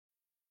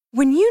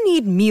When you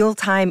need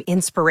mealtime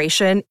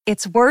inspiration,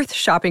 it's worth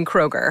shopping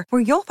Kroger,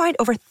 where you'll find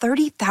over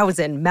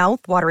 30,000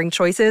 mouth-watering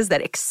choices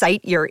that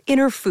excite your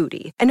inner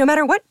foodie. And no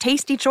matter what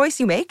tasty choice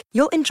you make,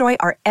 you'll enjoy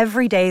our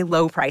everyday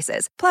low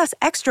prices, plus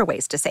extra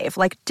ways to save,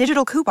 like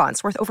digital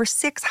coupons worth over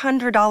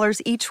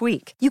 $600 each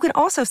week. You can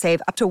also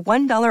save up to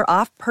 $1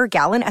 off per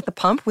gallon at the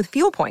pump with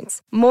fuel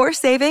points. More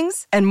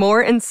savings and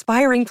more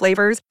inspiring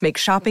flavors make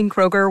shopping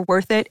Kroger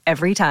worth it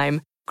every time.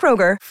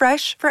 Kroger,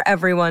 fresh for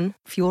everyone.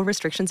 Fuel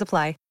restrictions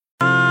apply.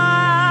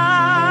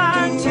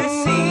 To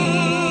see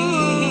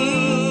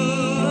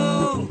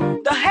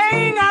the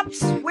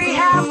hang-ups we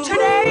have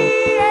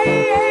today,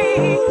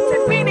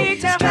 that we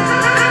need to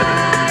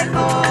fight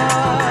for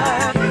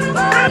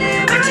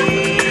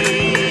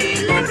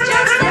liberty. Lift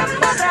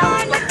yourself up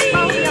on your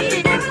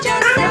feet. Lift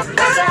yourself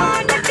up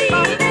on your feet.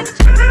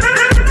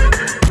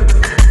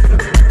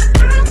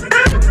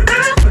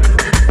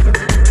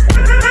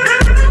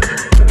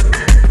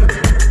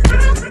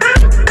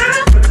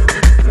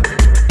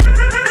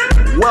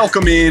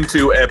 Welcome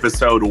into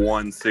episode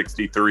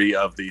 163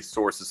 of the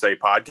Sources Say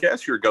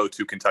podcast, your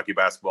go-to Kentucky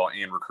basketball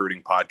and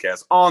recruiting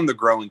podcast on the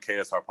growing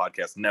KSR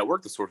Podcast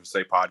Network. The Sources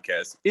Say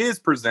podcast is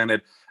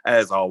presented,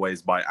 as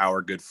always, by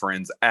our good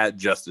friends at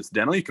Justice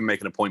Dental. You can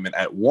make an appointment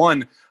at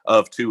one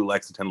of two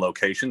Lexington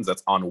locations.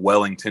 That's on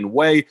Wellington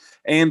Way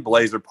and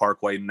Blazer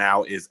Parkway.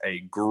 Now is a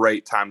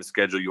great time to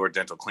schedule your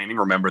dental cleaning.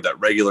 Remember that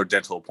regular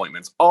dental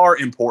appointments are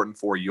important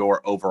for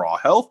your overall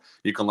health.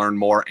 You can learn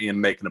more and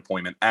make an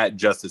appointment at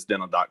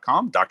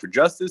justicedental.com. Dr.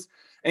 Justice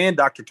and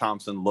Dr.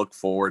 Thompson look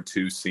forward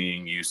to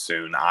seeing you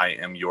soon. I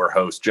am your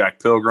host,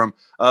 Jack Pilgrim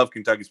of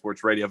Kentucky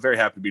Sports Radio. Very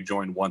happy to be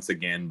joined once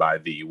again by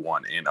the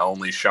one and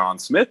only Sean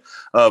Smith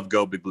of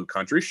Go Big Blue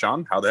Country.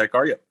 Sean, how the heck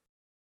are you?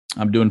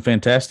 I'm doing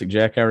fantastic,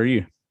 Jack. How are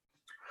you?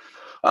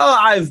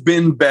 I've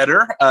been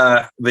better.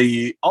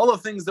 All the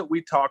things that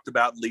we talked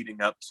about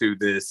leading up to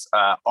this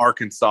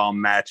Arkansas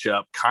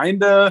matchup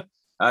kind of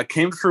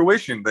came to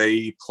fruition.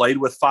 They played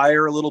with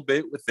fire a little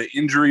bit with the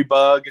injury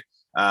bug.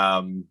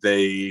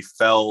 They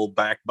fell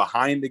back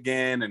behind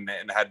again and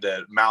had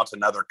to mount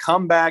another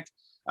comeback.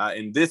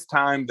 And this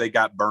time they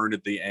got burned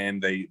at the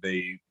end.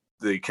 The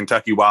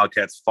Kentucky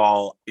Wildcats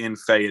fall in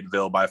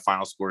Fayetteville by a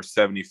final score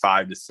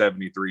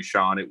 75-73.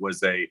 Sean, it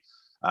was a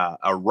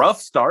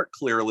rough start.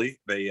 Clearly,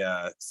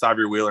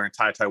 Xavier Wheeler and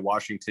Ty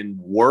Washington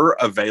were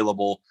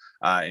available,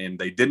 and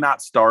they did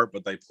not start,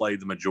 but they played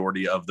the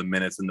majority of the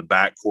minutes in the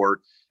backcourt,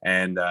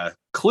 and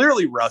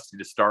clearly rusty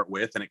to start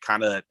with. And it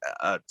kind of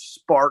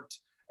sparked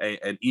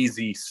an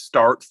easy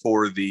start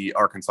for the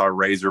Arkansas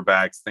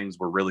Razorbacks. Things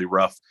were really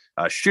rough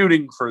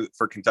shooting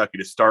for Kentucky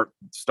to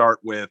start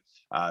with.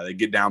 They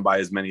get down by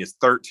as many as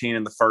 13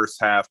 in the first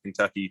half.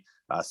 Kentucky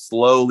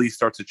slowly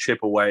starts to chip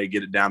away,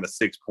 get it down to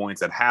 6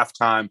 points at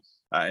halftime.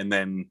 And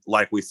then,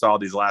 like we saw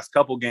these last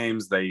couple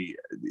games, they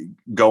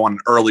go on an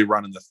early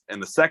run in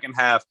the second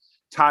half,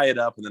 tie it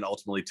up, and then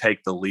ultimately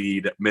take the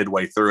lead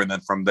midway through. And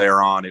then from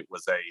there on, it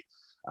was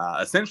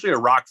essentially a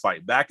rock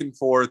fight, back and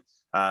forth.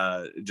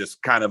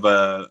 Just kind of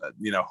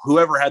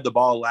whoever had the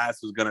ball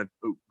last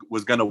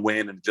was gonna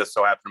win, and just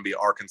so happened to be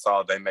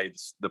Arkansas. They made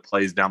the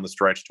plays down the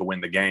stretch to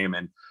win the game,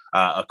 and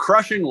a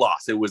crushing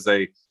loss. It was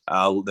the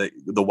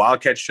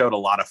Wildcats showed a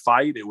lot of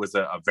fight. It was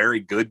a very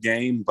good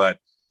game, but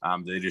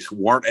they just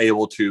weren't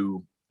able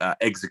to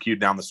execute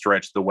down the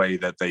stretch the way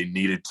that they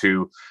needed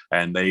to,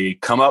 and they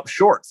come up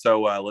short.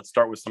 So let's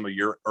start with some of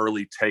your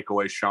early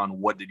takeaways, Sean.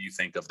 What did you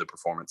think of the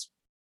performance?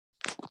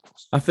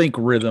 I think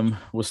rhythm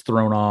was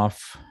thrown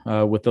off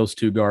with those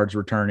two guards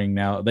returning.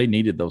 Now, they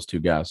needed those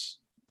two guys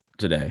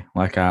today.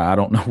 Like, I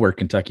don't know where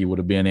Kentucky would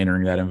have been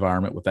entering that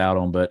environment without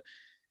them, but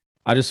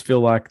I just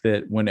feel like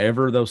that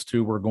whenever those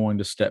two were going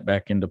to step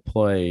back into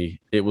play,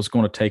 it was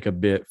going to take a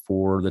bit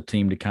for the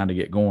team to kind of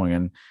get going.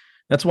 And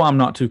that's why I'm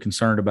not too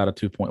concerned about a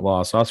 2-point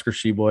loss. Oscar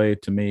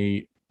Tshiebwe, to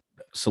me,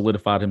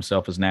 solidified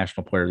himself as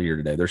National Player of the Year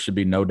today. There should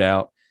be no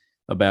doubt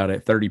about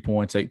it. 30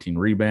 points, 18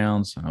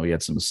 rebounds. I know he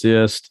had some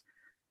assists.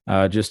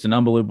 Just an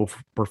unbelievable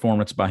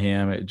performance by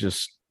him.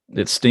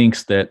 It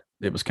stinks that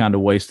it was kind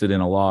of wasted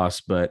in a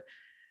loss, but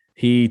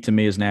he, to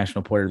me, is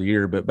National Player of the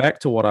Year. But back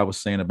to what I was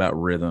saying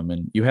about rhythm,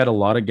 and you had a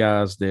lot of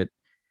guys that,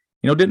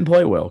 didn't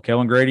play well.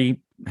 Kellen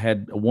Grady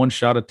had a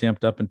one-shot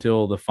attempt up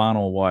until the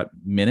final,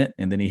 minute,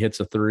 and then he hits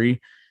a three.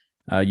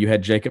 You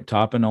had Jacob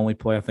Toppin only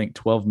play, I think,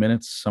 12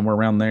 minutes, somewhere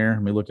around there.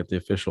 Let me look at the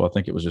official. I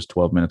think it was just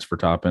 12 minutes for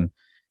Toppin,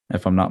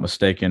 if I'm not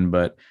mistaken.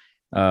 But,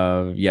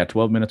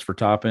 12 minutes for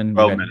Toppin.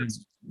 12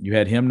 minutes. You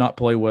had him not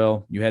play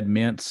well. You had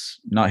Mintz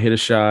not hit a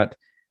shot,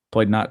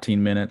 played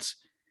 19 minutes.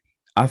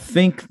 I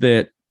think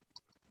that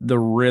the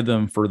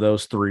rhythm for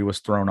those three was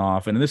thrown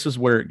off, and this is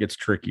where it gets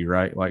tricky,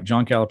 right? Like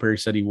John Calipari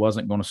said he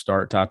wasn't going to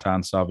start Tata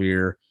and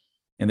Xavier,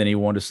 and then he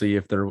wanted to see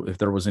if there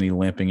was any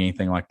limping,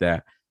 anything like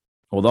that.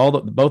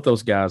 Well, both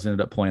those guys ended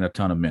up playing a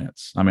ton of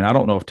minutes. I mean, I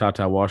don't know if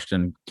Tata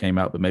Washington came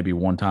out, but maybe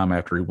one time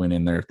after he went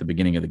in there at the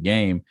beginning of the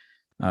game,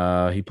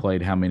 he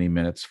played how many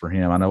minutes for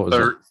him? I know it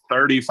was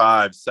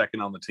 35,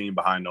 second on the team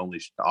behind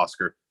only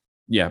Oscar.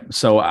 Yeah.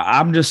 So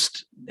I'm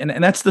just,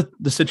 and that's the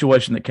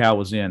situation that Cal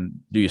was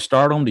in. Do you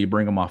start them? Do you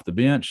bring them off the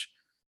bench?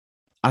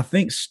 I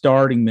think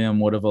starting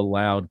them would have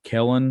allowed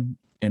Kellen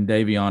and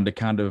Davion to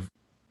kind of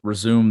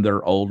resume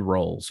their old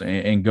roles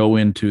and go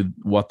into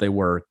what they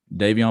were.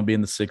 Davion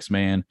being the sixth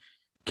man,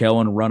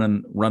 Kellen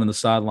running the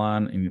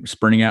sideline and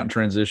sprinting out in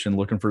transition,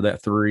 looking for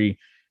that three.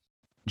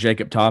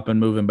 Jacob Toppin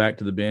moving back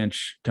to the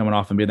bench, coming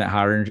off and being that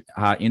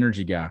high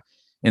energy guy.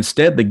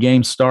 Instead, the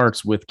game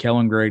starts with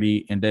Kellen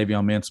Grady and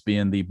Davion Mintz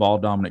being the ball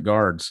dominant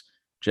guards.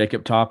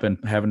 Jacob Toppin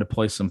having to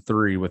play some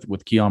three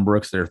with Keon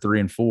Brooks there,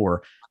 3 and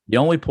 4. The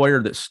only player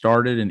that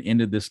started and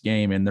ended this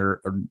game in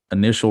their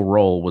initial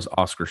role was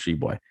Oscar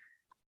Tshiebwe.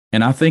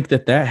 And I think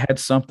that had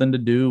something to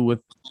do with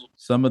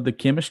some of the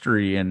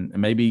chemistry and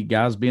maybe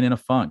guys being in a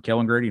funk,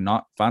 Kellen Grady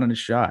not finding a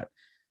shot.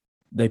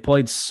 They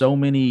played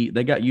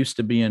they got used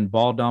to being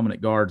ball dominant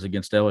guards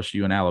against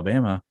LSU and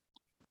Alabama.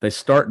 They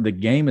start the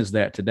game as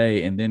that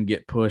today and then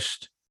get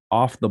pushed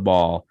off the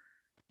ball.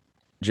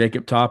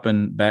 Jacob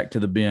Toppin back to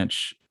the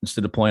bench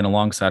instead of playing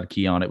alongside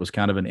Keon. It was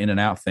kind of an in and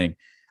out thing.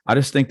 I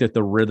just think that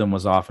the rhythm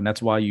was off, and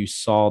that's why you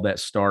saw that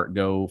start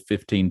go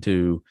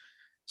 15-2,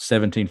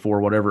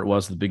 17-4, whatever it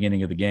was at the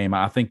beginning of the game.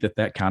 I think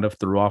that kind of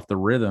threw off the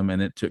rhythm,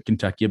 and it took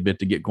Kentucky a bit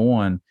to get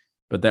going,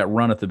 but that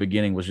run at the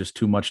beginning was just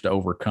too much to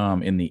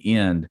overcome in the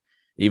end.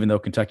 Even though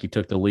Kentucky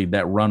took the lead,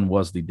 that run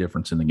was the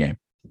difference in the game.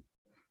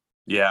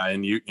 Yeah,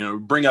 and you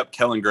bring up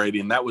Kellen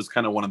Grady, and that was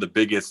kind of one of the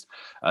biggest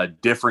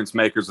difference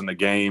makers in the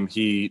game.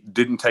 He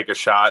didn't take a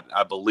shot,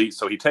 I believe.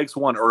 So he takes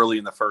one early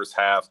in the first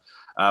half,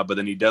 but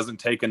then he doesn't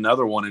take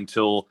another one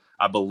until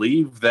I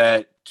believe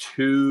that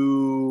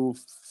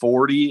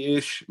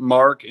 2:40-ish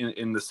mark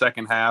in the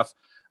second half.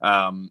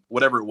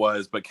 Whatever it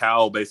was, but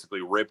Cal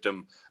basically ripped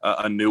him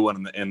a new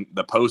one in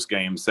the post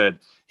game, said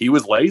he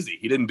was lazy.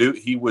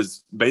 He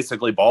was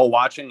basically ball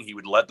watching. He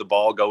would let the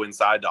ball go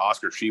inside to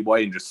Oscar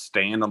Tshiebwe and just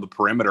stand on the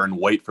perimeter and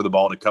wait for the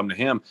ball to come to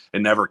him.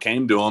 It never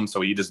came to him.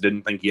 So he just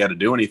didn't think he had to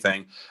do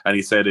anything. And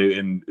he said,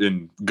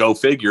 in go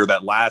figure,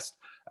 that last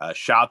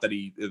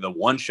the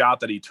one shot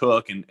that he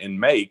took and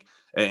made,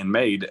 I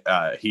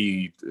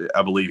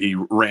believe he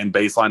ran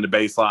baseline to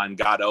baseline,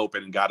 got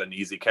open and got an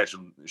easy catch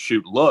and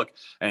shoot look.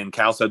 And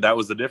Cal said that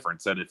was the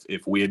difference, that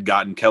if we had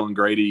gotten Kellen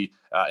Grady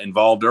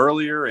involved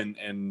earlier and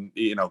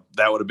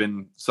that would have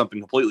been something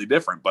completely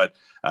different. But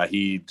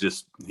he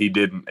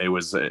didn't. It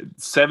was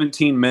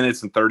 17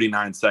 minutes and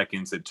 39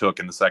 seconds it took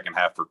in the second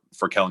half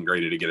for Kellen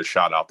Grady to get a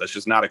shot off. That's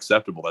just not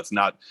acceptable. That's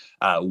not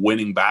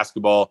winning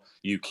basketball.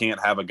 You can't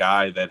have a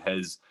guy that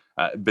has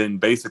been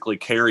basically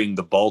carrying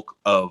the bulk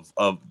of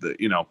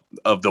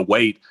the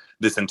weight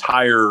this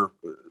entire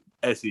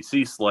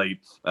SEC slate,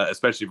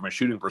 especially from a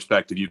shooting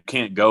perspective. You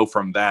can't go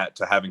from that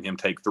to having him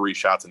take 3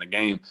 shots in a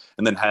game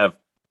and then have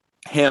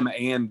him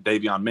and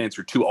Davion Mintz,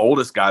 your two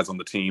oldest guys on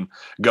the team,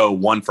 go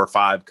 1 for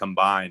 5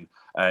 combined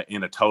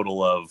in a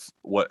total of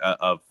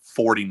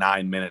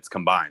 49 minutes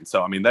combined.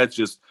 So, I mean, that's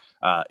just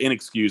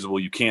inexcusable.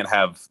 You can't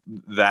have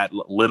that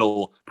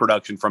little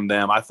production from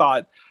them. I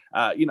thought,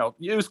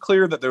 it was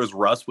clear that there was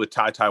rust with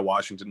Ty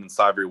Washington and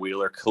Syvie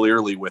Wheeler.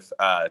 Clearly with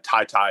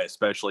Ty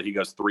especially, he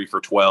goes 3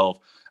 for 12.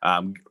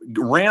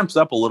 Ramps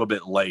up a little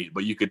bit late,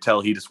 but you could tell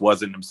he just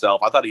wasn't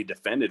himself. I thought he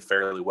defended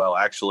fairly well,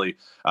 actually.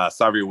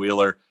 Syvie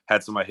Wheeler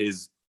had some of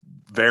his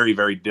very,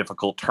 very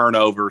difficult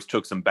turnovers,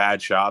 took some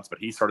bad shots, but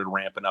he started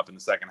ramping up in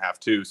the second half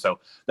too. So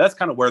that's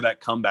kind of where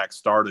that comeback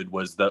started,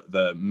 was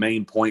the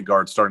main point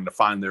guard starting to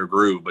find their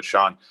groove. But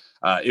Sean,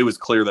 it was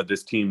clear that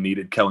this team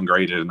needed Kellen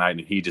Grady tonight, and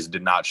he just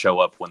did not show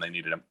up when they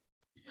needed him.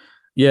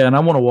 Yeah, and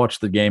I want to watch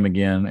the game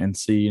again and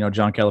see,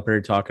 John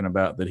Calipari talking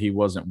about that he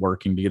wasn't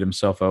working to get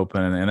himself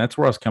open. And that's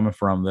where I was coming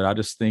from, that I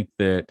just think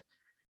that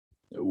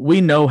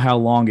we know how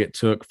long it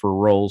took for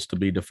roles to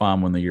be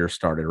defined when the year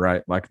started,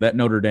 right? Like that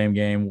Notre Dame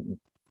game,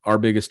 our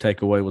biggest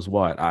takeaway was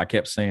what? I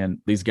kept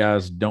saying these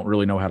guys don't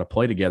really know how to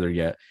play together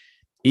yet.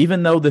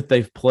 Even though that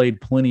they've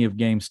played plenty of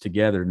games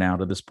together now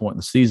to this point in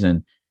the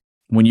season,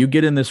 when you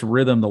get in this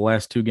rhythm, the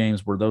last 2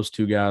 games where those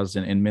 2 guys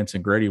and Mintz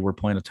and Grady were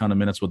playing a ton of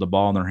minutes with the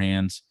ball in their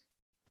hands,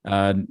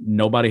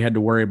 nobody had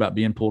to worry about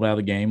being pulled out of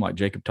the game. Like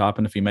Jacob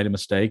Toppin, if he made a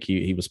mistake,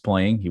 he was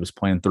playing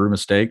through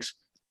mistakes.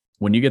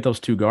 When you get those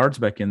 2 guards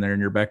back in there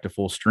and you're back to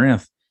full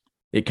strength,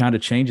 it kind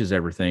of changes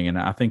everything. And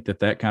I think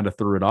that kind of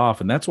threw it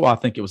off. And that's why I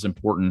think it was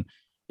important,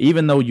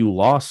 even though you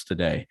lost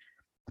today,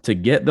 to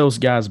get those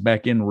guys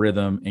back in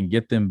rhythm and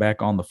get them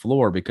back on the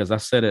floor. Because I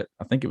said it,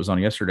 I think it was on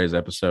yesterday's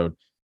episode,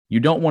 you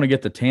don't want to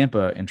get to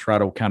Tampa and try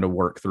to kind of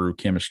work through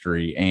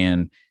chemistry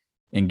and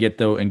get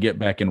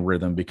back in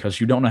rhythm,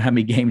 because you don't know how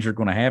many games you're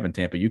going to have in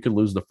Tampa. You could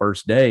lose the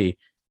first day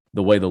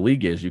the way the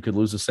league is. You could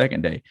lose the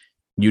second day.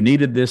 You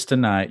needed this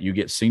tonight. You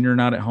get senior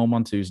night at home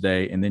on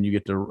Tuesday, and then you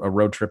get a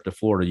road trip to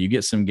Florida. You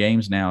get some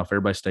games now if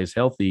everybody stays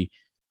healthy.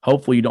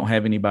 Hopefully you don't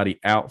have anybody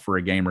out for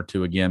a game or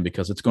 2 again,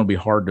 because it's going to be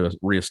hard to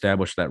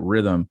reestablish that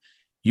rhythm.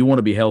 You want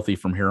to be healthy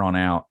from here on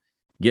out.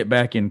 Get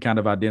back and kind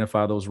of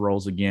identify those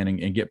roles again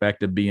and get back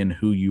to being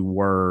who you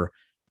were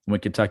when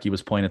Kentucky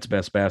was playing its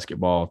best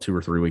basketball 2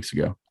 or 3 weeks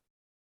ago.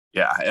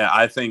 Yeah,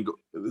 I think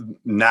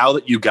now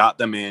that you got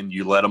them in,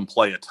 you let them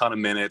play a ton of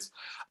minutes.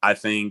 I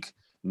think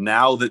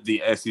now that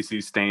the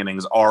SEC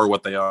standings are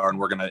what they are, and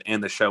we're going to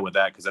end the show with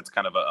that because that's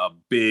kind of a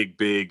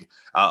big,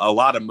 a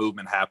lot of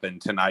movement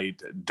happened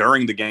tonight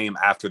during the game,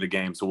 after the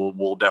game. So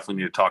we'll definitely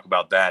need to talk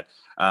about that.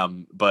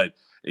 But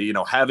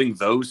having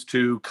those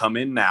two come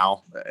in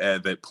now,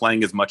 that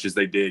playing as much as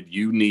they did,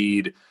 you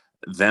need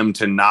them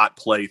to not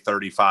play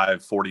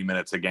 35, 40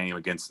 minutes a game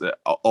against the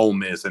Ole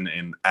Miss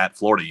and at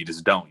Florida. You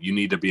just don't. You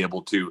need to be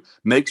able to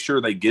make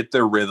sure they get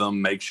their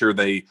rhythm, make sure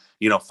they,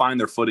 find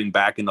their footing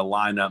back in the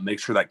lineup,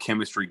 make sure that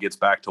chemistry gets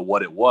back to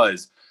what it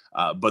was.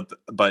 But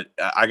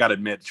I got to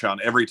admit, Sean,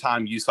 every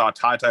time you saw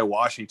Ty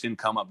Washington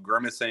come up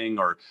grimacing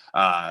or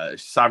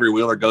Xavier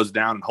Wheeler goes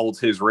down and holds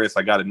his wrist,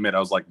 I got to admit, I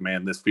was like,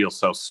 man, this feels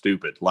so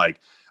stupid. Like,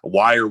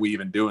 why are we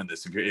even doing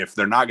this? If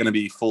they're not going to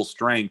be full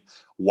strength,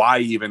 why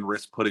even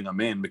risk putting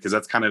them in? Because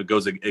that's kind of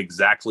goes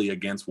exactly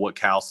against what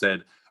Cal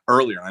said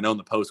earlier. I know in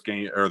the post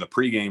game or the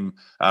pregame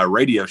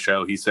radio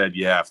show, he said,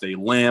 yeah, if they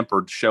limp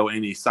or show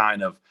any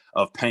sign of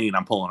pain,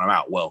 I'm pulling them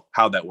out. Well,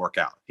 how'd that work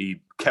out?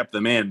 He kept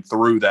them in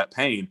through that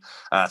pain.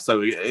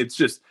 So it's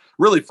just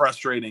really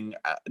frustrating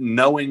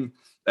knowing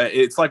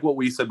it's like what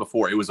we said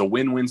before. It was a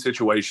win-win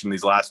situation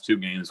these last two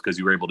games because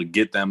you were able to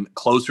get them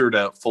closer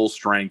to full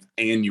strength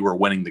and you were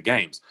winning the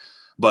games.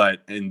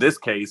 But in this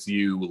case,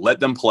 you let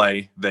them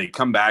play, they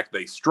come back,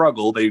 they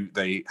struggle,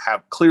 they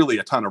have clearly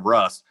a ton of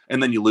rust,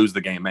 and then you lose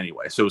the game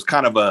anyway. So it's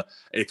kind of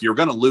if you're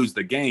going to lose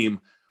the game,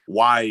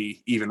 why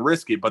even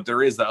risk it? But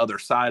there is the other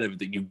side of it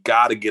that you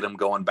got to get them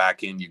going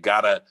back in. You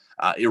got to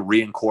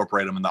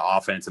reincorporate them in the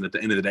offense. And at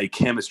the end of the day,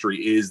 chemistry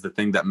is the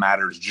thing that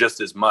matters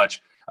just as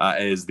much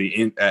as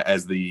the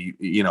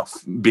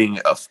being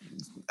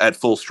at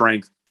full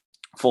strength,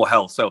 full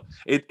health. So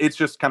it's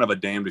just kind of a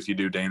damned if you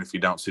do, damned if you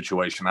don't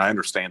situation. I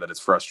understand that it's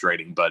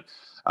frustrating, but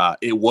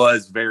it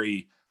was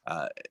very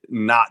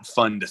not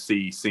fun to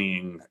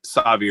seeing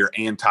Xavier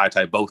and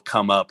Ty both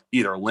come up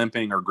either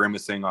limping or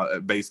grimacing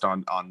based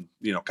on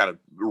kind of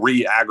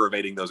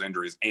re-aggravating those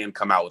injuries and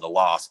come out with a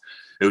loss.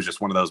 It was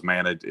just one of those,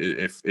 man,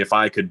 if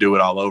I could do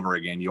it all over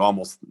again, you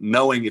almost,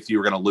 knowing if you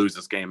were going to lose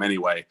this game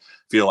anyway,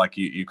 feel like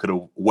you could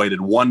have waited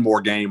one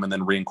more game and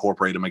then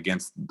reincorporate them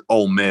against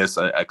Ole Miss,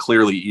 a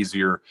clearly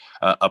easier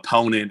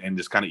opponent, and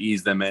just kind of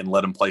ease them in,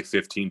 let them play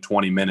 15,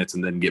 20 minutes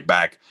and then get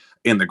back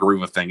in the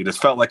groove of thing. It just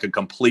felt like a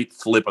complete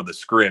flip of the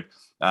script.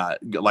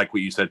 Like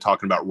what you said,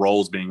 talking about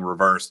roles being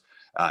reversed.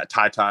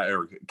 Ty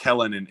or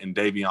Kellen and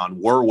Davion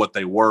were what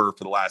they were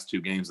for the last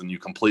two games, and you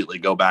completely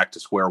go back to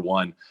square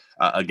one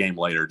a game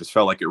later. Just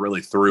felt like it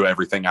really threw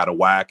everything out of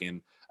whack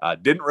and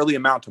didn't really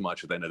amount to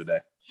much at the end of the day.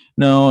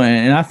 No,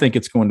 and I think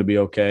it's going to be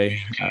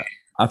okay.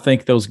 I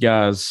think those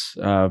guys,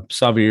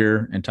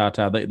 Xavier and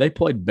Ty, they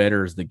played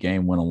better as the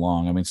game went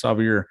along. I mean,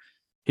 Xavier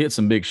hit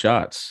some big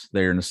shots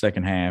there in the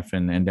second half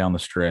and down the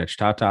stretch.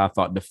 Ty, I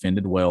thought,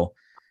 defended well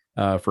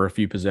for a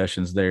few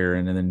possessions there,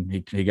 and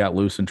then he got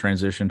loose in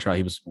transition.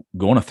 He was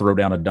going to throw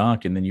down a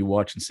dunk, and then you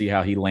watch and see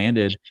how he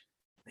landed.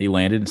 He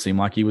landed and seemed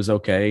like he was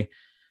okay.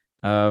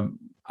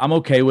 I'm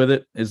okay with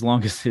it as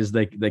long as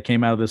they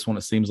came out of this one,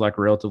 it seems like,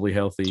 relatively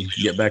healthy,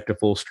 get back to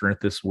full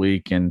strength this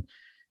week and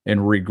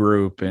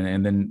regroup.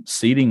 And then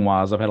seeding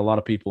wise, I've had a lot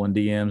of people in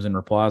DMs and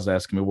replies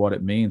asking me what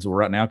it means. Well,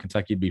 right now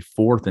Kentucky would be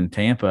fourth in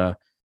Tampa.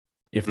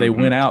 If they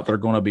win out, they're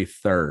going to be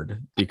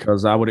third,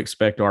 because I would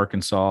expect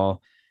Arkansas.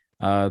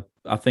 I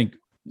think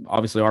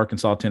obviously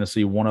Arkansas,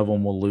 Tennessee, one of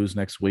them will lose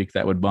next week.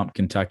 That would bump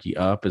Kentucky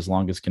up. As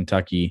long as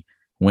Kentucky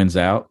wins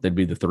out, they'd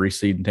be the 3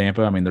 seed in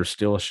Tampa. I mean, there's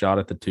still a shot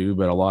at the 2,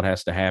 but a lot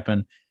has to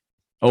happen.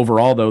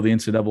 Overall, though, the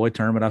NCAA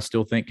tournament, I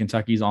still think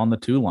Kentucky's on the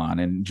 2 line.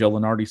 And Joe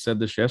Lunardi said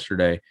this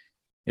yesterday.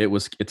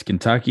 It's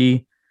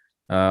Kentucky,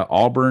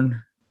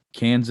 Auburn,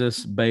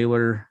 Kansas,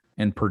 Baylor,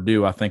 and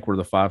Purdue. I think were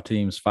the 5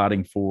 teams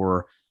fighting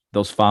for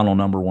those final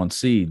number 1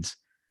 seeds.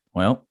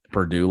 Well,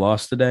 Purdue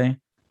lost today,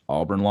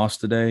 Auburn lost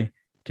today,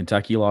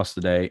 Kentucky lost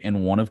today,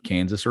 and one of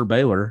Kansas or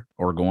Baylor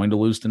are going to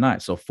lose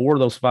tonight. So 4 of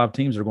those 5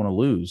 teams are going to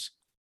lose.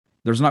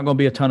 There's not going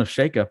to be a ton of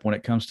shakeup when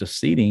it comes to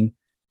seeding.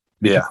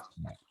 Yeah.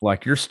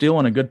 Like, you're still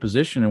in a good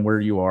position in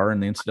where you are in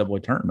the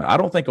NCAA tournament. I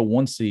don't think a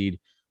 1 seed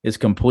is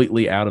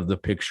completely out of the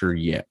picture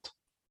yet,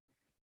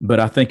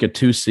 but I think a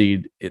 2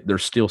 seed, they're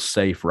still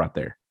safe right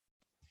there.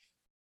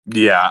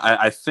 Yeah,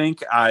 I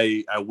think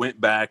I went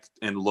back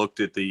and looked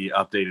at the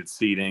updated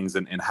seedings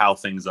and how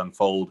things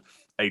unfold.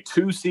 A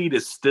 2 seed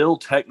is still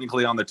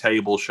technically on the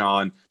table,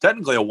 Sean.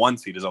 Technically, a 1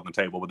 seed is on the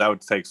table, but that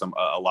would take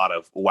a lot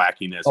of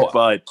wackiness.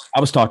 But I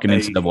was talking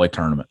NCAA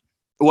tournament.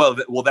 Well,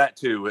 that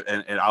too,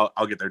 and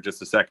I'll get there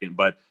just a second.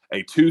 But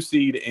a 2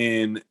 seed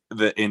in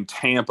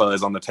Tampa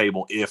is on the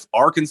table if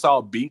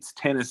Arkansas beats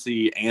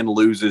Tennessee and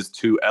loses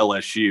to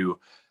LSU.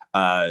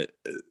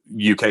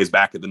 UK is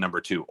back at the number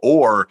 2,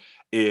 or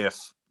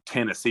if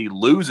Tennessee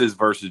loses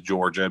versus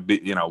Georgia,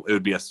 it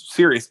would be a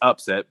serious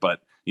upset, but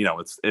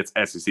it's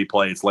SEC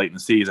play. It's late in the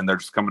season. They're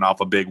just coming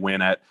off a big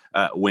win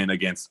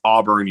against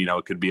Auburn.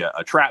 It could be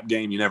a trap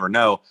game. You never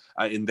know.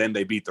 And then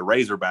they beat the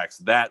Razorbacks.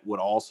 That would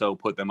also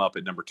put them up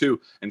at number 2.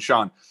 And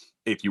Sean,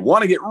 if you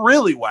want to get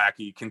really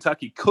wacky,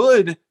 Kentucky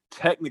could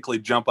technically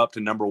jump up to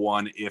number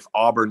 1 if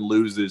Auburn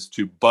loses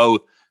to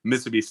both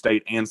Mississippi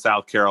State and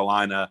South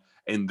Carolina.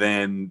 And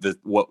then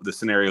the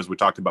scenarios we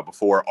talked about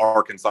before,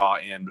 Arkansas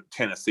and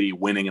Tennessee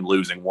winning and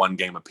losing one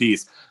game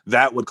apiece,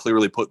 that would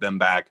clearly put them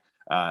back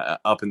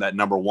up in that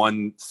number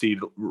 1 seed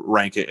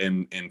rank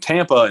in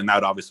Tampa. And that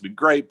would obviously be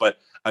great. But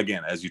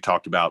again, as you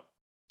talked about,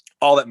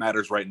 all that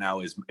matters right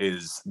now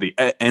is the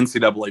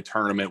NCAA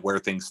tournament, where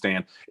things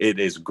stand. It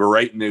is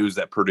great news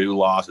that Purdue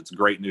lost. It's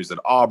great news that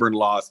Auburn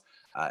lost.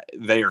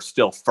 They are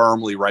still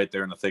firmly right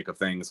there in the thick of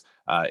things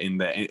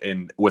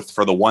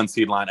for the 1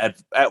 seed line.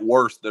 At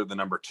worst, they're the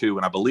number 2,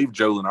 and I believe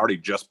Joe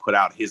Lunardi just put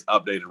out his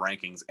updated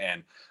rankings,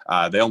 and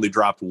they only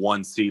dropped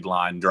 1 seed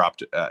line,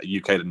 dropped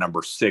UK to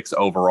number 6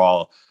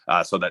 overall.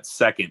 So that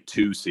second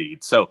 2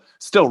 seed. So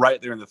still right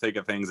there in the thick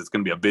of things. It's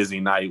going to be a busy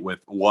night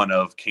with one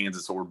of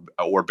Kansas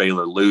or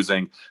Baylor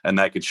losing, and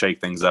that could shake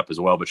things up as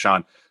well. But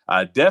Sean,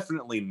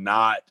 definitely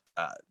not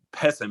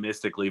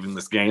pessimistic leaving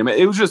this game.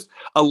 It was just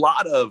a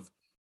lot of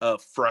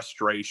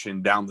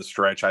frustration down the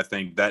stretch. I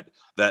think that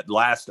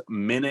last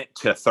minute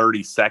to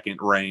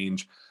 30-second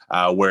range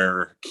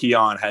where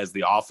Keon has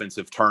the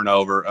offensive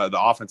turnover,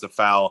 the offensive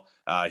foul.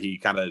 He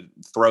kind of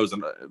throws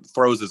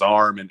his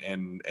arm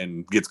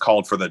and gets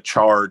called for the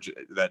charge,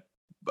 that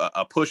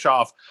a push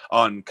off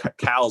on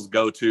Cal's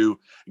go-to,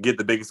 get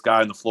the biggest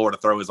guy on the floor to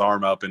throw his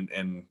arm up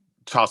and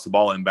toss the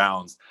ball in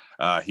bounds.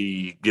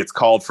 He gets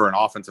called for an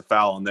offensive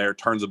foul in there,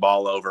 turns the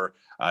ball over.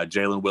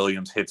 Jalen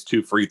Williams hits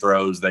 2 free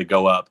throws. They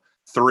go up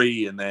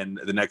 3, and then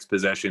the next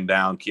possession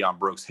down, Keon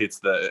Brooks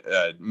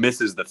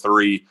misses the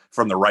 3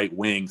 from the right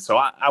wing. So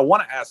I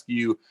want to ask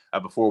you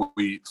before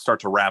we start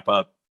to wrap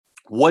up,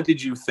 what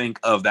did you think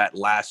of that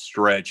last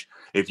stretch?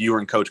 If you were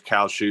in Coach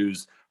Cal's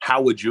shoes,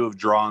 how would you have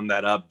drawn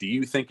that up? Do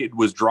you think it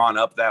was drawn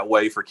up that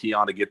way for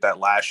Keon to get that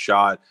last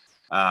shot?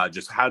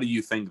 Just how do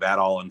you think that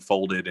all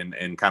unfolded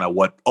and kind of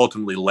what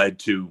ultimately led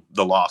to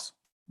the loss?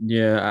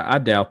 Yeah, I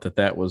doubt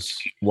that was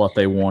what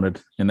they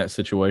wanted in that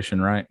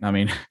situation, right? I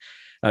mean,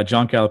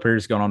 John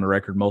Calipari's gone on the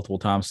record multiple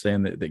times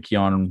saying that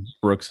Keon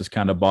Brooks has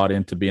kind of bought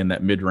into being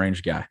that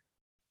mid-range guy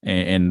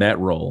and that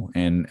role.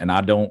 And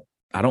I don't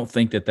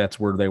think that's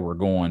where they were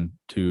going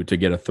to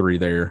get a 3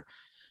 there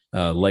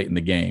late in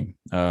the game.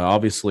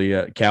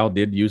 Obviously, Cal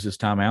did use his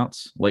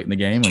timeouts late in the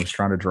game and was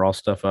trying to draw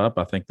stuff up.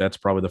 I think that's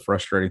probably the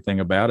frustrating thing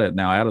about it.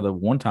 Now, out of the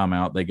 1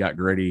 timeout, they got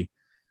Grady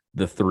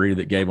the 3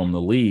 that gave them the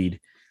lead,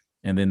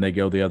 and then they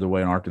go the other way,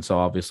 and Arkansas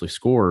obviously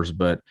scores.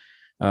 But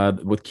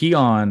with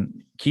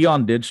Keon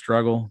did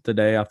struggle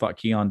today. I thought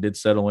Keon did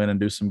settle in and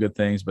do some good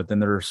things, but then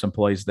there are some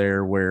plays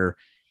there where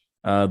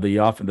the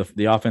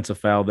offensive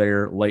foul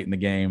there late in the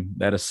game,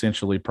 that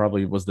essentially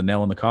probably was the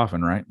nail in the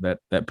coffin, right?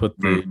 That put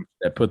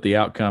the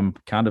outcome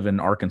kind of in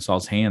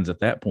Arkansas's hands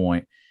at that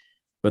point.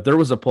 But there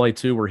was a play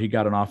too where he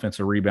got an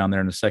offensive rebound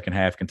there in the second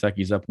half.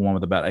 Kentucky's up 1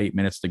 with about 8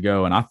 minutes to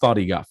go, and I thought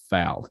he got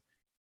fouled.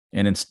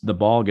 And the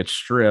ball gets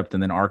stripped,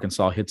 and then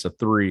Arkansas hits a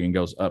 3 and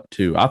goes up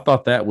 2. I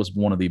thought that was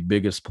one of the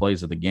biggest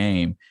plays of the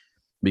game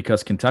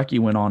because Kentucky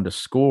went on to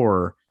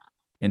score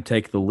and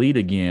take the lead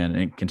again,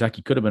 and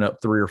Kentucky could have been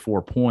up 3 or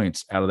 4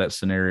 points out of that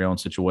scenario and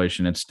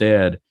situation.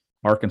 Instead,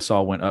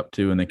 Arkansas went up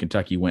 2, and then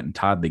Kentucky went and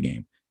tied the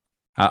game.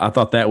 I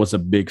thought that was a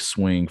big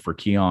swing for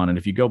Keon. And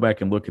if you go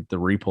back and look at the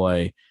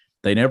replay,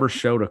 they never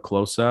showed a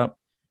close-up,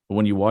 but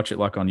when you watch it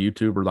like on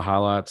YouTube or the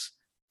highlights,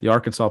 the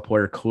Arkansas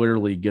player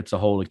clearly gets a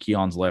hold of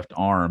Keon's left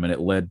arm, and it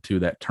led to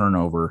that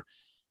turnover.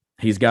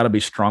 He's got to be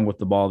strong with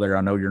the ball there.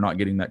 I know you're not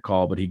getting that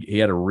call, but he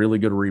had a really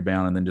good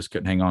rebound and then just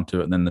couldn't hang on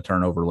to it. And then the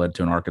turnover led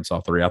to an Arkansas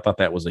 3. I thought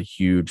that was a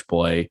huge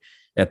play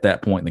at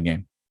that point in the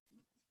game.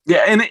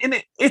 Yeah, and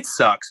it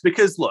sucks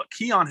because, look,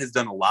 Keon has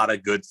done a lot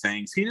of good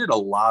things. He did a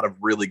lot of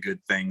really good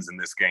things in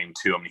this game,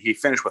 too. I mean, he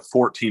finished with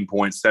 14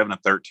 points, 7 of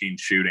 13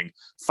 shooting,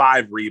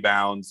 5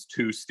 rebounds,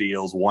 2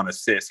 steals, 1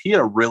 assist. He had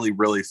a really,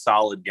 really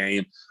solid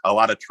game, a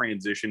lot of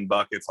transition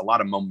buckets, a lot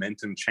of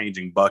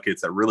momentum-changing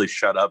buckets that really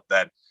shut up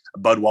that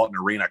Bud Walton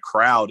Arena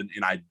crowd.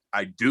 And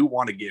I do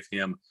want to give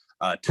him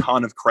a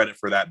ton of credit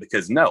for that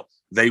because, no,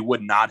 they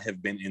would not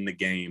have been in the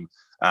game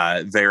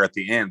there at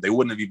the end. They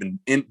wouldn't have even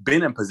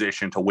been in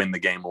position to win the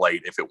game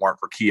late if it weren't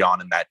for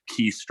Keon in that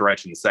key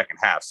stretch in the second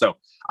half. So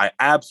I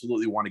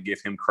absolutely want to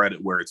give him credit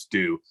where it's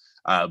due.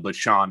 But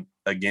Sean,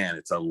 again,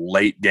 it's a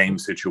late game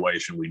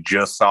situation. We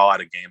just saw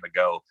it a game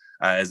ago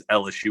as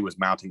LSU was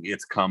mounting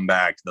its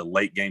comeback, the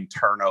late game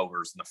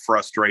turnovers, and the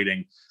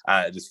frustrating.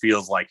 It just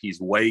feels like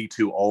he's way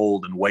too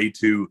old and way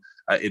too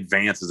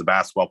advanced as a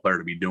basketball player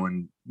to be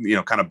doing,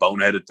 kind of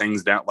boneheaded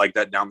things down like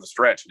that down the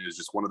stretch. And it was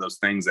just one of those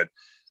things that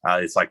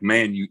it's like,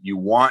 man, you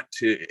wanted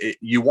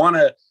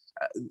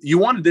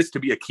this to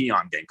be a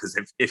Keon game because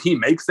if he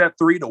makes that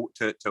 3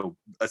 to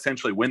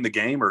essentially win the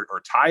game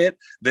or tie it,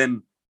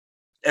 then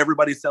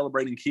everybody's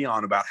celebrating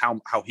Keon about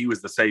how he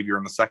was the savior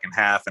in the second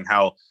half and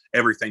how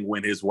everything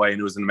went his way. And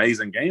it was an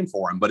amazing game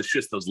for him. But it's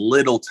just those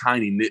little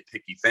tiny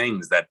nitpicky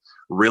things that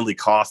really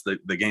cost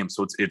the game.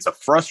 So it's a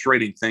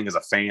frustrating thing as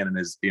a fan and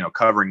as,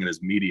 covering it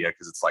as media,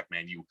 because it's like,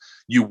 man,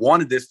 you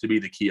wanted this to be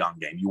the Keon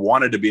game. You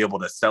wanted to be able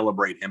to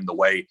celebrate him the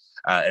way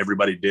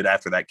everybody did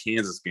after that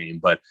Kansas game.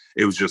 But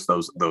it was just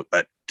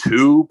that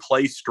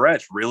 2-play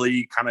stretch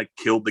really kind of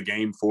killed the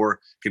game for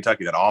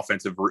Kentucky. That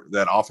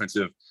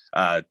offensive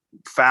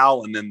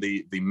foul and then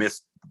the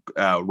missed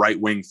right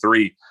wing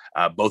 3,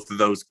 both of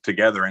those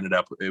together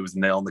it was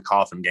nail in the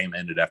coffin. Game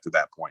ended after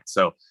that point.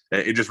 So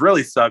it just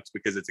really sucks,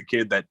 because it's a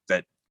kid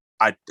that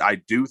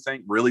I do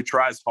think really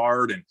tries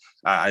hard, and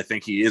I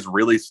think he is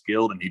really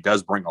skilled, and he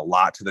does bring a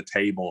lot to the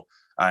table.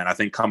 And I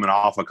think coming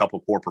off a couple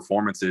of poor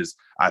performances,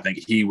 I think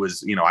he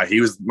was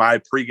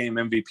my pregame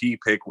MVP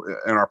pick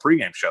in our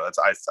pregame show.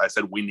 I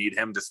said we need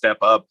him to step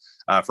up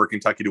for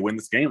Kentucky to win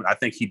this game. And I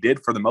think he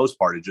did for the most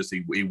part. It just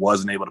he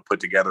wasn't able to put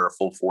together a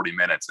full 40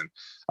 minutes. And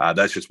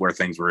that's just where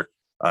things were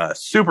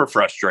super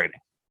frustrating.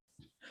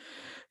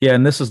 Yeah,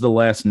 and this is the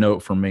last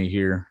note from me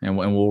here, and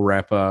we'll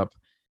wrap up.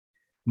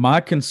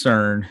 My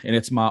concern, and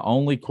it's my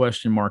only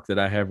question mark that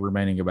I have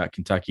remaining about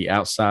Kentucky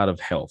outside of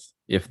health.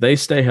 If they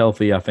stay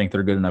healthy, I think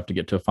they're good enough to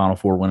get to a Final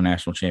Four, win a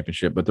national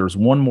championship. But there's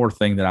one more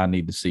thing that I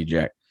need to see,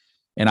 Jack,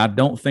 and I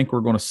don't think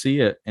we're going to see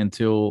it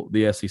until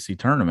the SEC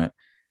tournament.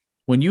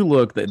 When you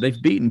look,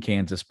 they've beaten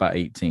Kansas by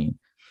 18.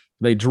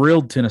 They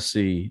drilled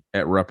Tennessee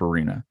at Rupp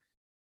Arena.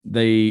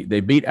 They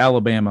beat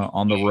Alabama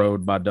on the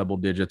road by double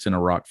digits in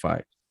a rock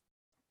fight.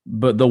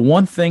 But the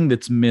one thing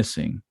that's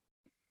missing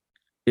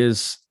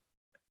is,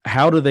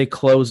 how do they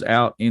close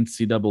out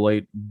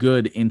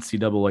good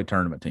NCAA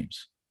tournament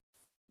teams?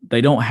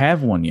 They don't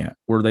have one yet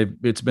where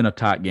it's been a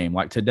tight game.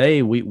 Like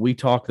today, we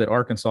talked that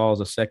Arkansas is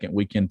a second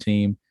weekend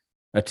team,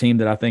 a team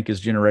that I think is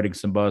generating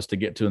some buzz to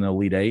get to an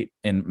Elite Eight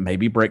and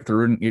maybe break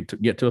through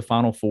and get to a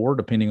Final Four,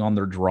 depending on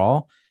their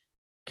draw.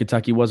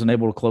 Kentucky wasn't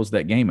able to close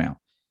that game out.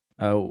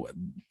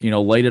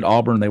 Late at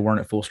Auburn, they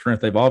weren't at full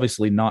strength. They've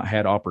obviously not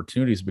had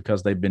opportunities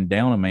because they've been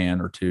down a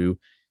man or two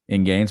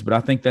in games, but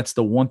I think that's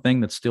the one thing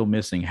that's still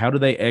missing. How do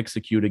they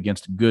execute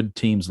against good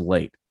teams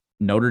late?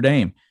 Notre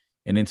Dame,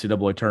 an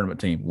NCAA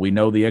tournament team. We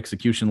know the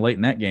execution late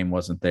in that game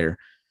wasn't there.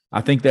 I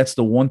think that's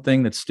the one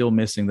thing that's still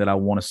missing that I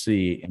want to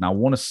see, and I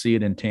want to see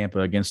it in Tampa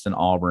against an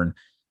Auburn,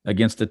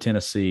 against a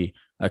Tennessee,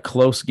 a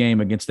close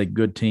game against a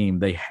good team.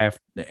 They have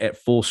at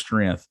full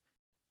strength.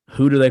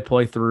 Who do they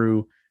play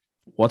through?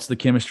 What's the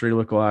chemistry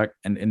look like?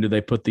 And do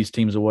they put these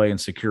teams away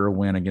and secure a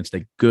win against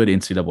a good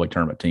NCAA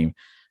tournament team?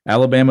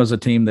 Alabama is a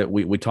team that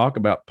we talk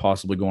about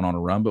possibly going on a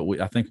run, but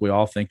I think we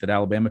all think that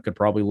Alabama could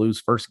probably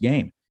lose first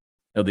game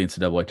of the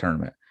NCAA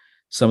tournament.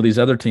 Some of these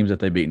other teams that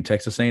they beat in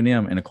Texas A&M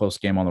in a close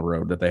game on the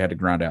road that they had to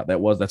grind out,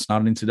 that's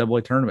not an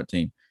NCAA tournament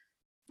team.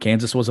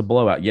 Kansas was a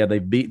blowout. Yeah,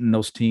 they've beaten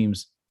those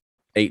teams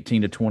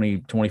 18 to 20,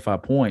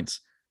 25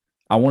 points.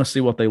 I want to see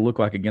what they look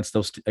like against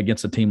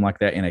a team like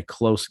that in a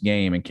close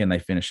game, and can they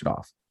finish it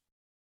off?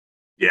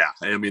 Yeah,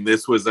 I mean,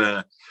 this was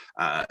just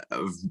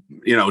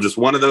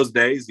one of those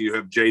days. You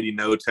have JD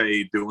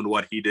Notae doing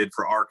what he did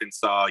for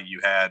Arkansas. You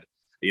had,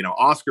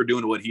 Oscar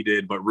doing what he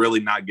did, but really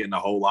not getting a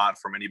whole lot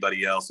from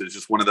anybody else. It's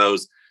just one of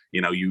those,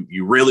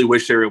 you really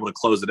wish they were able to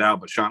close it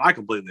out. But Sean, I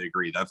completely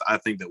agree. I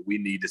think that we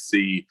need to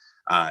see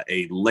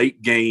a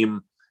late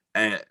game,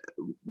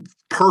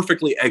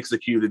 perfectly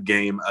executed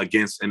game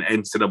against an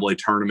NCAA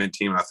tournament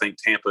team. And I think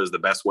Tampa is the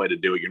best way to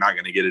do it. You're not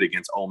going to get it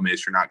against Ole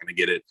Miss. You're not going to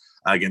get it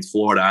against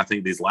Florida. I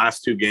think these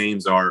last two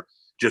games are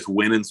just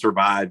win and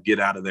survive, get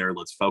out of there.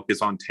 Let's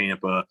focus on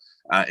Tampa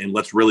and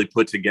let's really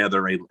put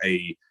together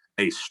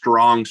a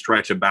strong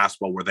stretch of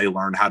basketball where they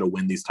learn how to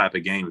win these type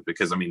of games.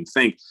 Because, I mean,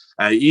 think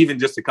even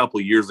just a couple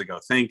of years ago,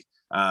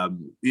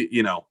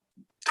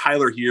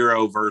 Tyler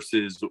Hero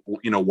versus,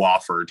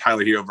 Wofford,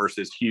 Tyler Hero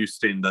versus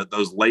Houston,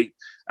 those late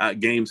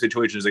game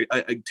situations,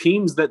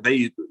 teams that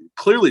they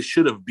clearly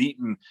should have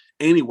beaten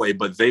anyway,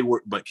 but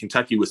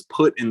Kentucky was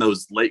put in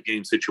those late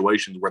game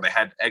situations where they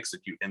had to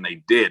execute, and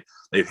they did.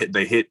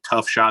 They hit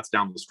tough shots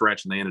down the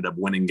stretch, and they ended up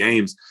winning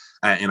games.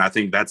 And I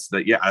think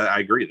I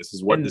agree. This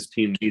is what this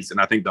team needs. And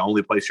I think the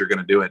only place you're going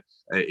to do it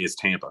is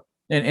Tampa.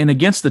 And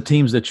against the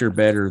teams that you're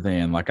better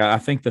than, like I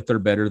think that they're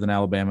better than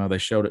Alabama. They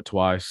showed it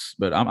twice,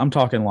 but I'm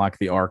talking like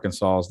the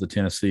Arkansas, the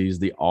Tennessees,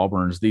 the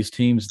Auburns, these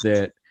teams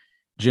that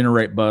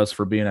generate buzz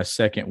for being a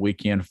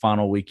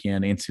final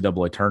weekend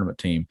NCAA tournament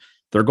team.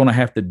 They're going to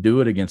have to do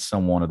it against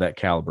someone of that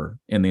caliber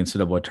in the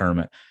NCAA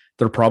tournament.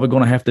 They're probably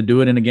going to have to do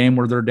it in a game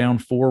where they're down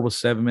 4 with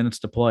 7 minutes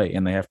to play,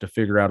 and they have to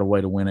figure out a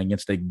way to win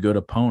against a good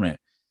opponent.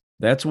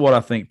 That's what I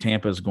think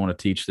Tampa is going to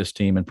teach this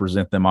team and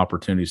present them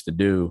opportunities to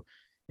do.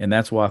 And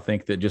that's why I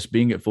think that just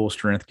being at full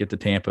strength, get to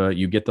Tampa,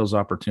 you get those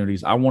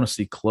opportunities. I want to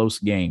see close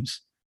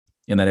games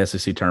in that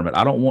SEC tournament.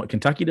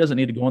 Kentucky doesn't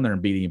need to go in there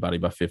and beat anybody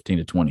by 15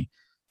 to 20.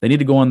 They need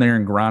to go in there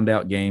and grind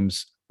out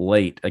games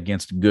late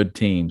against good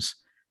teams,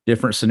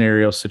 different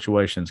scenarios,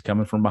 situations,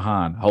 coming from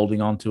behind,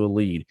 holding on to a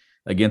lead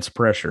against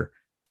pressure.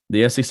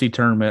 the SEC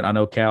tournament, I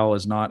know Cal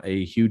is not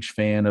a huge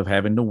fan of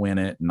having to win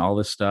it and all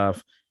this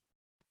stuff.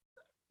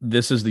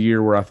 This is the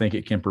year where I think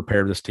it can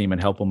prepare this team and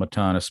help them a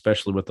ton,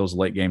 especially with those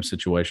late game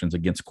situations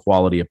against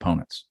quality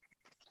opponents.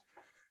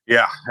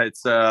 Yeah,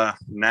 it's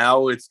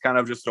now it's kind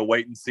of just a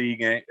wait and see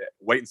game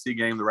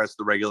the rest of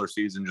the regular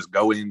season. Just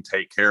go in,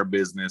 take care of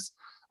business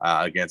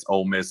against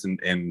Ole Miss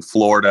in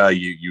Florida.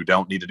 You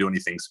don't need to do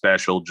anything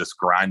special. Just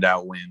grind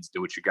out wins,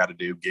 do what you got to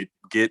do.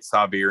 Get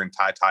Xavier and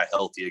Ty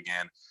healthy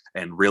again,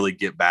 and really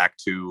get back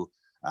to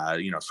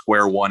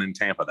square one in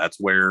Tampa. That's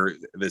where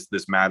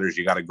this matters.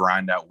 You got to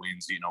grind out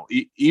wins,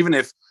 even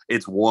if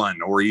it's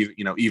one or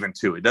even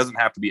two. It doesn't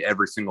have to be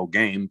every single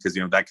game, because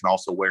that can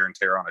also wear and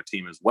tear on a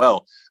team as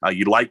well.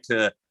 You'd like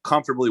to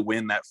comfortably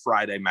win that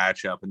Friday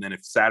matchup, and then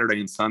if Saturday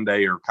and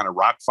Sunday are kind of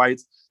rock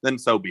fights, then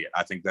so be it.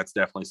 I think that's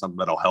definitely something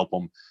that'll help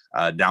them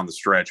down the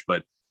stretch.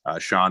 But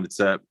Sean,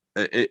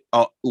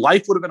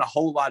 life would have been a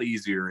whole lot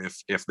easier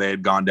if they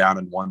had gone down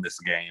and won this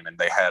game, and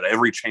they had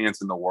every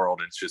chance in the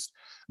world. It's just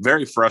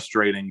very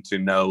frustrating to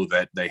know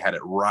that they had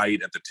it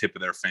right at the tip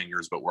of their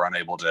fingers, but were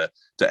unable to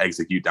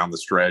execute down the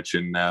stretch.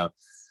 And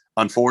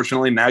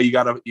unfortunately, now you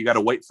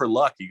gotta wait for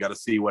luck. You got to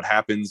see what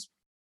happens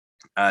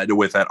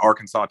with that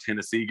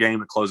Arkansas-Tennessee game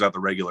to close out the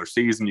regular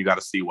season. You got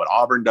to see what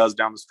Auburn does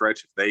down the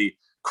stretch. If they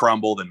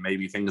crumble, then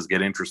maybe things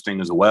get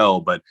interesting as well.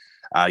 But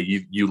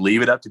you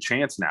leave it up to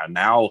chance now.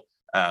 Now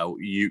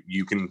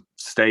you can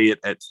stay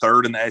at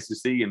third in the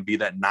SEC and be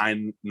that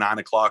 9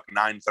 o'clock,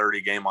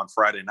 9:30 game on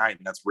Friday night,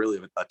 and that's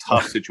really a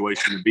tough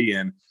situation to be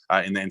in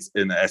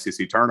the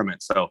SEC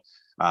tournament. So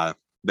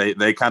they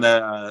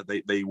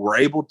were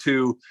able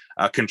to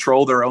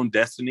control their own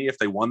destiny if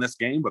they won this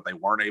game, but they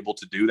weren't able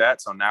to do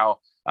that. So now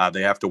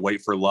they have to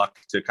wait for luck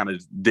to kind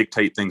of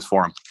dictate things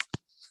for them.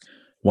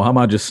 Why am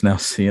I just now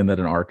seeing that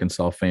an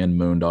Arkansas fan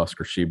mooned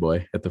Oscar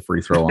Tshiebwe at the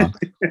free throw line?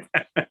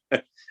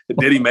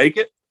 Did he make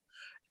it?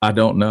 I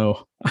don't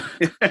know.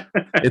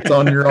 It's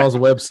on your all's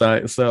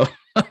website, so.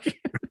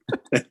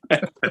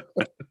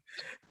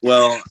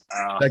 Well,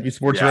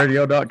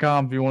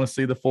 KentuckySportsRadio.com if you want to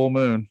see the full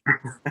moon.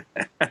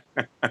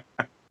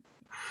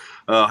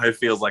 It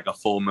feels like a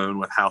full moon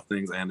with how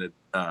things ended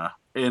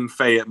in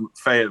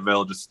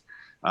Fayetteville. Just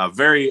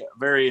very,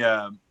 very.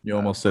 You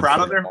almost said proud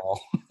Fayette of their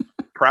Mall.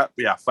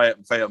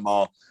 Fayette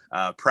Mall.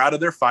 Proud of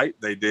their fight.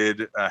 They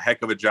did a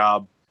heck of a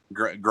job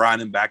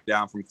grinding back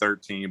down from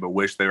 13, but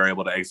wish they were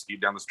able to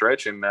execute down the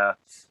stretch. And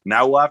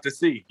now we'll have to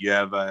see. You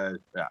have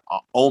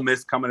Ole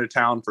Miss coming to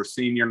town for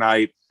senior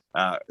night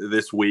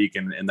this week,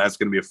 and that's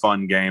going to be a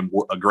fun game,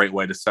 a great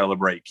way to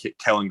celebrate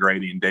Kellen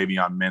Grady and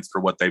Davion Mintz for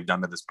what they've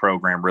done to this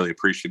program. Really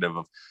appreciative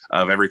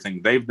of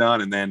everything they've done.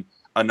 And then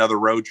another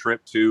road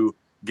trip to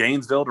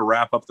Gainesville to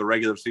wrap up the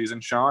regular season,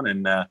 Sean.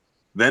 And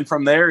then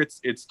from there,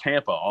 it's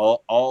Tampa.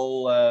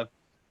 All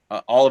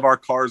of our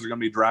cars are going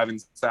to be driving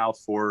south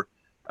for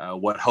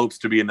what hopes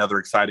to be another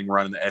exciting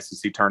run in the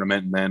SEC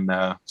tournament, and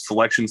then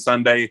Selection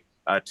Sunday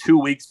 2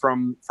 weeks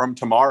from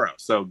tomorrow.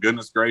 So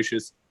goodness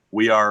gracious,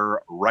 we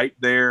are right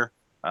there,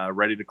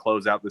 ready to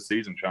close out the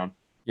season, Sean.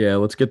 Yeah,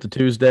 let's get to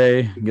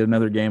Tuesday, get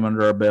another game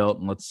under our belt,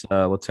 and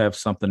let's have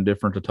something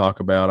different to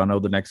talk about. I know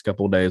the next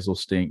couple of days will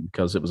stink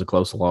because it was a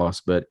close loss,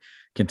 but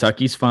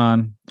Kentucky's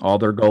fine. All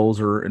their goals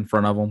are in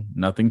front of them.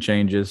 Nothing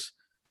changes.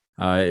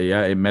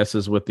 It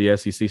messes with the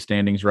SEC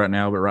standings right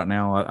now, but right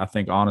now I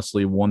think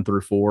honestly 1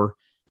 through 4,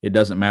 it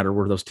doesn't matter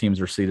where those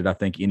teams are seated. I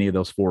think any of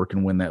those 4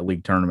 can win that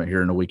league tournament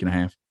here in a week and a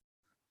half.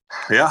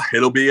 Yeah,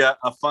 it'll be a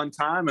fun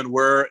time, and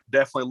we're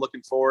definitely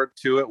looking forward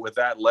to it. With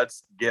that,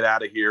 let's get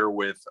out of here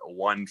with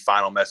one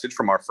final message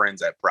from our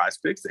friends at Prize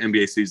Picks. The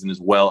NBA season is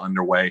well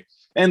underway,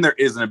 and there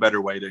isn't a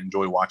better way to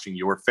enjoy watching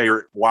your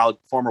favorite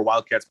former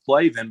Wildcats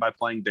play than by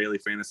playing daily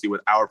fantasy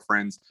with our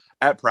friends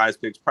at Prize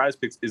Picks. Prize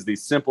Picks is the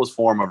simplest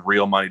form of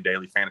real money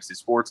daily fantasy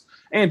sports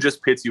and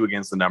just pits you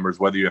against the numbers.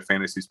 Whether you're a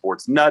fantasy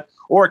sports nut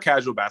or a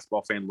casual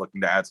basketball fan looking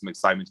to add some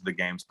excitement to the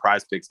games,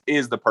 Prize Picks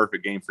is the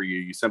perfect game for you.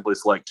 You simply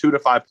select 2 to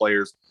 5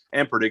 players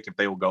and predict if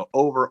they will go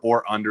over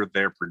or under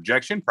their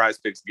projection. Prize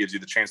Picks gives you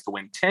the chance to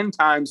win 10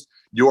 times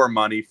your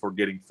money for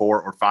getting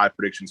 4 or 5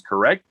 predictions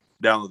correct.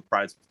 Download the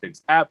Prize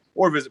Picks app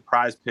or visit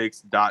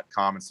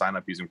prizepicks.com and sign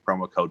up using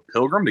promo code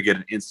Pilgrim to get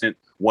an instant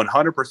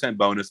 100%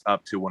 bonus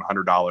up to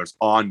 $100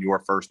 on your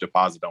first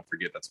deposit. Don't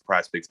forget, that's the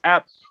Prize Picks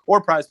app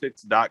or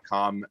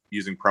prizepicks.com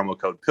using promo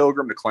code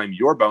Pilgrim to claim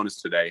your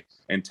bonus today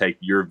and take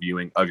your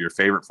viewing of your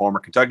favorite former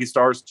Kentucky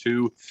stars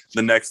to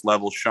the next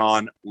level.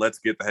 Sean, let's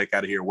get the heck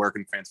out of here. Where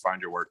can fans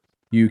find your work?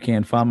 You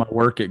can find my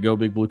work at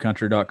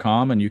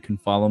gobigbluecountry.com, and you can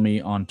follow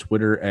me on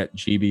Twitter at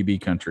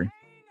gbbcountry.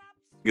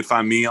 You can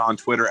find me on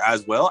Twitter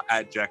as well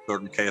at Jack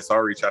Pilgrim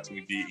KSR. Reach out to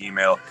me via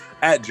email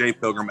at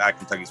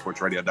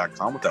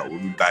jpilgrim@KentuckySportsRadio.com. With that, we'll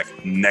be back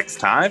next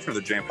time for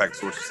the Jam Packed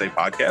Sources Say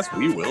podcast.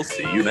 We will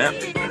see you then.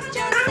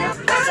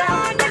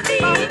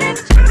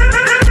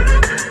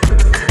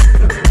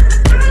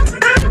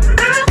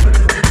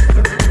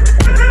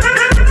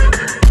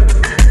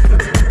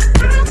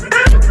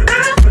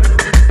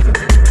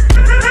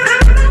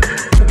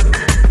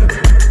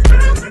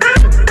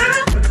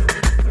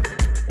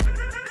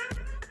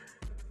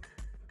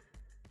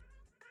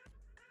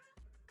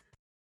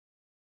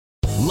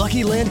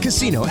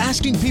 Casino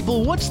asking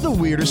people, what's the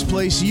weirdest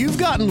place you've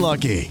gotten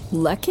lucky?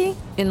 Lucky?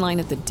 In line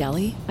at the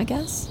deli, I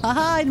guess?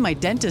 Aha, in my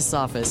dentist's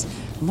office.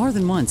 More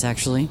than once,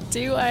 actually.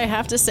 Do I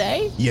have to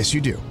say? Yes, you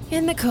do.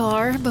 In the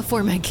car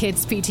before my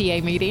kids'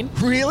 PTA meeting.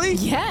 Really?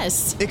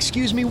 Yes.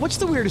 Excuse me, what's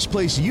the weirdest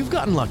place you've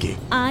gotten lucky?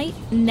 I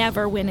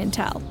never win and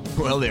tell.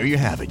 Well, there you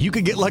have it. You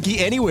can get lucky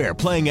anywhere,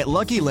 playing at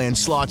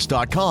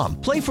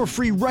LuckyLandSlots.com. Play for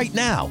free right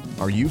now.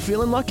 Are you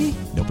feeling lucky?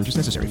 No purchase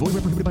necessary. Void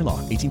where prohibited by law.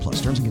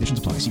 18+. Terms and conditions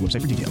apply. See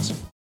website for details.